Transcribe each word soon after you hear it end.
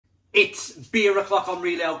It's beer o'clock on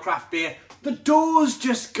Real Ale Craft Beer. The door's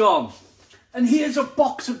just gone. And here's a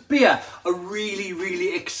box of beer. A really,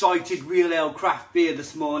 really excited Real Ale Craft Beer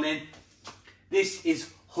this morning. This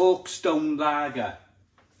is Hawkstone Lager.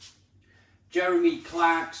 Jeremy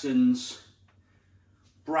Clarkson's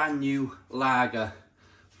brand new lager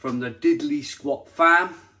from the Diddley Squat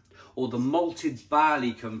farm. Or the malted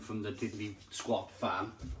barley come from the Diddley Squat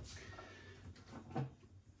farm.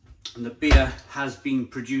 And the beer has been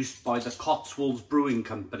produced by the Cotswolds Brewing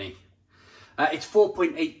Company. It's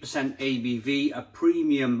 4.8% ABV, a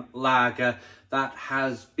premium lager that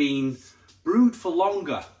has been brewed for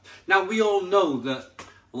longer. Now, we all know that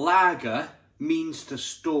lager means to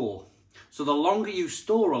store. So the longer you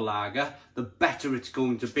store a lager, the better it's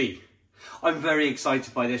going to be. I'm very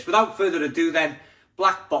excited by this. Without further ado then,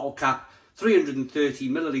 black bottle cap, 330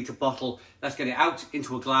 milliliter bottle. Let's get it out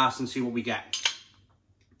into a glass and see what we get.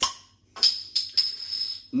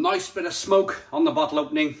 Nice bit of smoke on the bottle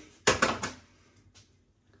opening.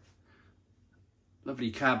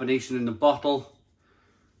 Lovely carbonation in the bottle.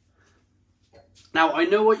 Now, I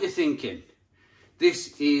know what you're thinking.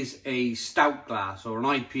 This is a stout glass or an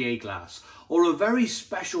IPA glass or a very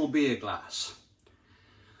special beer glass.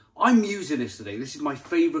 I'm using this today. This is my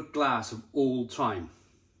favourite glass of all time.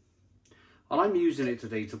 And I'm using it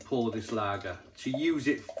today to pour this lager, to use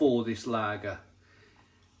it for this lager.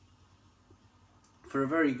 For a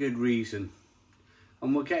very good reason.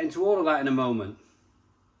 And we'll get into all of that in a moment.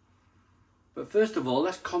 But first of all,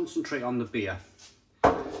 let's concentrate on the beer.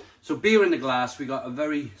 So beer in the glass, we got a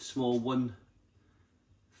very small 1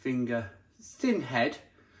 finger thin head.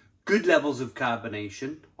 Good levels of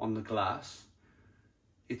carbonation on the glass.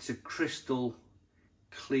 It's a crystal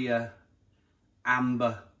clear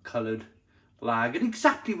amber coloured lager.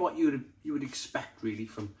 Exactly what you would expect really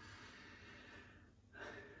from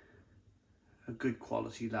a good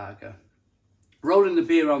quality lager. Rolling the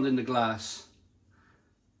beer around in the glass,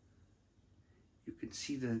 you can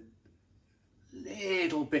see the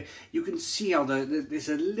little bit, you can see how there's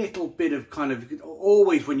a little bit of kind of,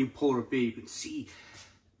 always when you pour a beer, you can see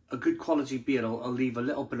a good quality beer will leave a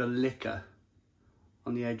little bit of liquor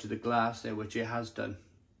on the edge of the glass there, which it has done.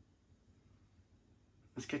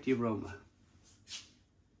 Let's get the aroma.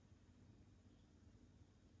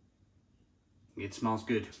 It smells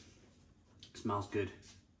good. It smells good. A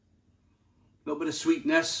little bit of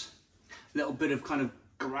sweetness, a little bit of kind of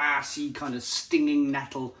grassy, kind of stinging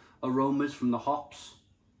nettle aromas from the hops.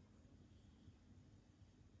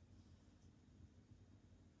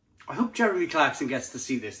 I hope Jeremy Clarkson gets to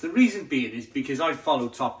see this. The reason being is because I follow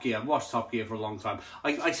Top Gear. I've watched Top Gear for a long time.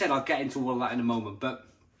 I said I'll get into all that in a moment, but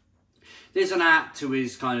there's an art to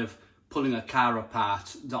his kind of pulling a car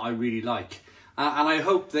apart that I really like. And I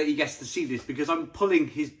hope that he gets to see this because I'm pulling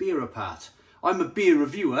his beer apart. I'm a beer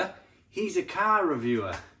reviewer. He's a car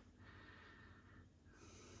reviewer.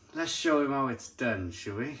 Let's show him how it's done,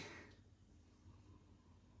 shall we?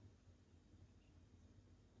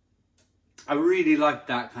 I really like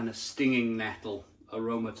that kind of stinging nettle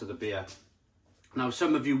aroma to the beer. Now,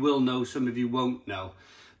 some of you will know, some of you won't know,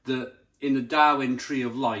 that in the Darwin tree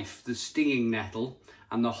of life, the stinging nettle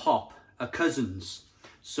and the hop are cousins.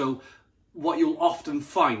 So what you'll often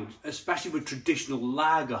find, especially with traditional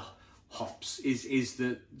lager hops, is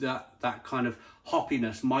that kind of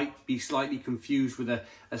hoppiness might be slightly confused with a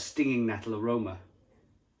stinging nettle aroma.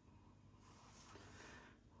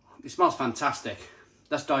 It smells fantastic.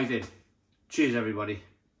 Let's dive in. Cheers, everybody.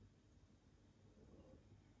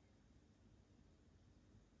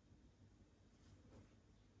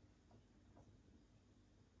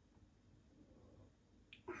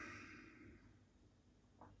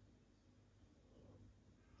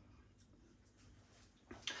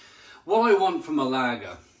 What I want from a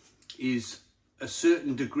lager is a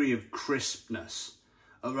certain degree of crispness,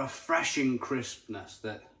 a refreshing crispness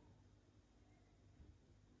that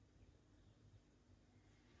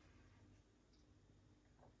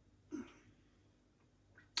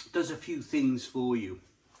does a few things for you.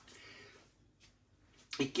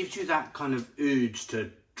 It gives you that kind of urge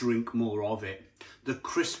to drink more of it. The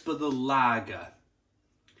crisper the lager,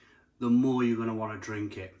 the more you're going to want to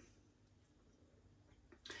drink it.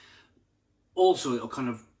 Also, it'll kind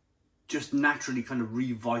of just naturally kind of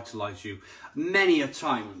revitalise you. Many a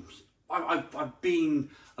times, I've been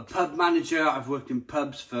a pub manager, I've worked in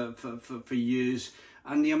pubs for years,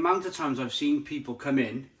 and the amount of times I've seen people come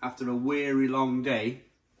in after a weary long day,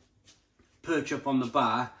 perch up on the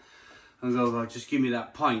bar and go, oh, just give me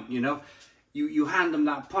that pint, you know. You hand them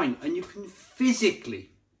that pint and you can physically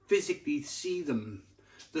see them.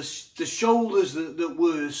 The shoulders that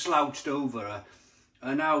were slouched over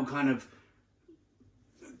are now kind of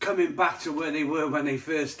coming back to where they were when they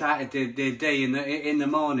first started their day in the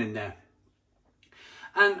morning there.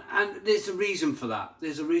 And there's a reason for that.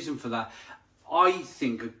 There's a reason for that. I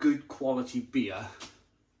think a good quality beer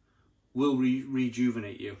will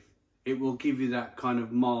rejuvenate you. It will give you that kind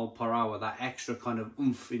of mile per hour, that extra kind of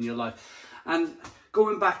oomph in your life. And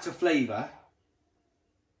going back to flavour,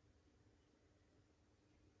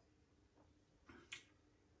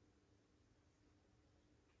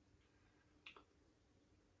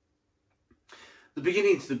 the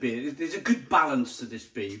beginning to the beer, there's a good balance to this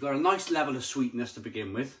beer. You've got a nice level of sweetness to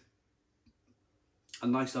begin with, a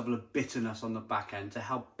nice level of bitterness on the back end to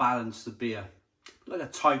help balance the beer. Like a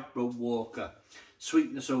tightrope walker.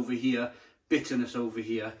 Sweetness over here, bitterness over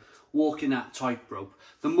here, walking that tightrope.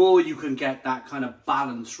 The more you can get that kind of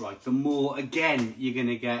balance right, the more, again, you're going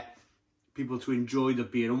to get people to enjoy the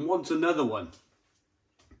beer and want another one.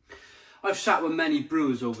 I've sat with many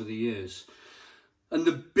brewers over the years, and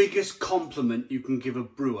the biggest compliment you can give a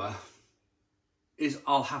brewer is,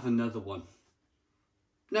 I'll have another one.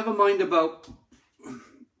 Never mind about,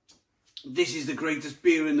 this is the greatest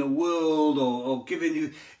beer in the world, or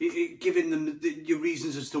giving them your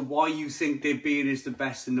reasons as to why you think their beer is the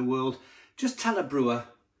best in the world. Just tell a brewer,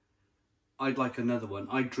 I'd like another one.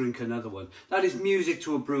 I'd drink another one. That is music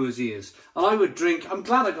to a brewer's ears. And I would drink, I'm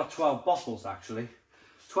glad I got 12 bottles actually.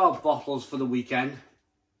 12 bottles for the weekend.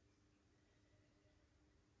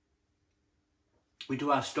 We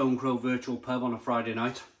do our Stone Crow virtual pub on a Friday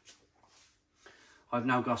night. I've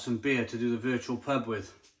now got some beer to do the virtual pub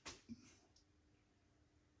with.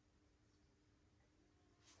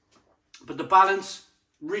 But the balance,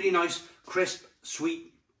 really nice, crisp,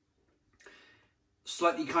 sweet,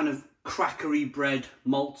 slightly kind of crackery bread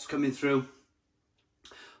malts coming through,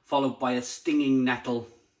 followed by a stinging nettle,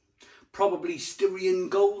 probably Styrian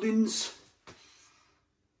Goldings,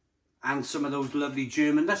 and some of those lovely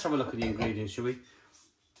German. Let's have a look at the ingredients, shall we?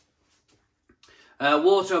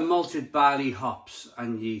 Water, malted barley, hops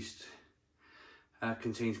and yeast.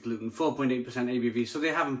 Contains gluten, 4.8% ABV, so they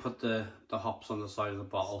haven't put the hops on the side of the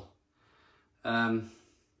bottle.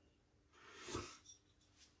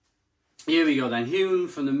 Here we go then. Hewn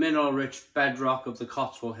from the mineral-rich bedrock of the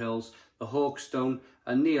Cotswold Hills, the Hawkstone,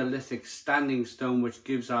 a Neolithic standing stone which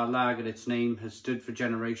gives our lager its name, has stood for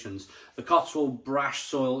generations. The Cotswold brash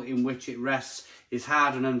soil in which it rests is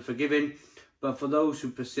hard and unforgiving, but for those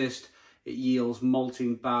who persist, it yields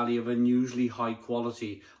malting barley of unusually high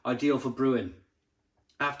quality, ideal for brewing.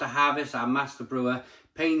 After harvest, our master brewer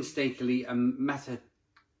painstakingly and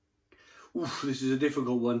this is a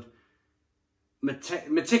difficult one.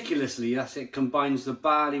 Meticulously, that's it, combines the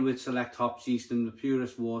barley with select hops, yeast and the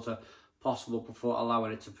purest water possible before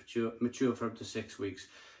allowing it to mature for up to 6 weeks,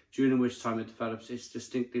 during which time it develops its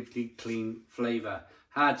distinctively clean flavour.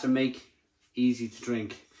 Hard to make, easy to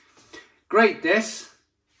drink. Great, this.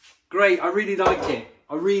 Great, I really like it.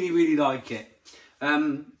 I really like it.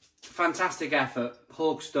 Fantastic effort,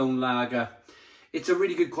 Hawkstone lager. It's a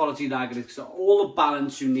really good quality lager. It's got all the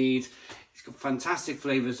balance you need. It's got fantastic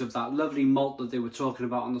flavours of that lovely malt that they were talking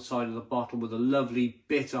about on the side of the bottle with a lovely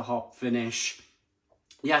bitter hop finish.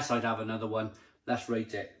 Yes, I'd have another one. Let's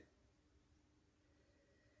rate it.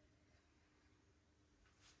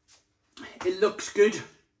 It looks good.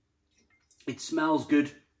 It smells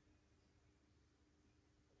good.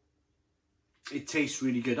 It tastes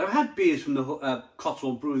really good. I've had beers from the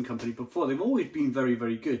Cotswold Brewing Company before. They've always been very,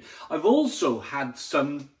 very good. I've also had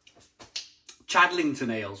some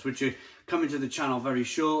Chadlington ales, which are coming to the channel very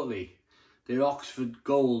shortly. They're Oxford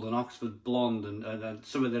Gold and Oxford Blonde and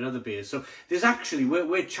some of their other beers. So there's actually, where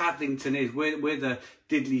Chadlington is, where the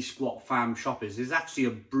Diddley Squat Farm shop is, there's actually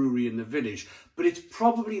a brewery in the village. But it's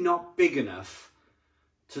probably not big enough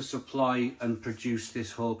to supply and produce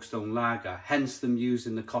this Hawkstone lager, hence them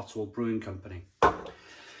using the Cotswold Brewing Company.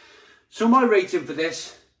 So my rating for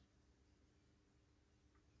this,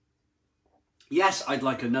 yes, I'd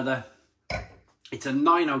like another. It's a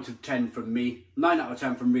 9 out of 10 from me, 9 out of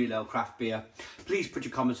 10 from Real Ale Craft Beer. Please put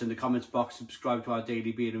your comments in the comments box, subscribe to our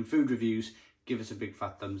daily beer and food reviews, give us a big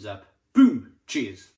fat thumbs up. Boom, cheers.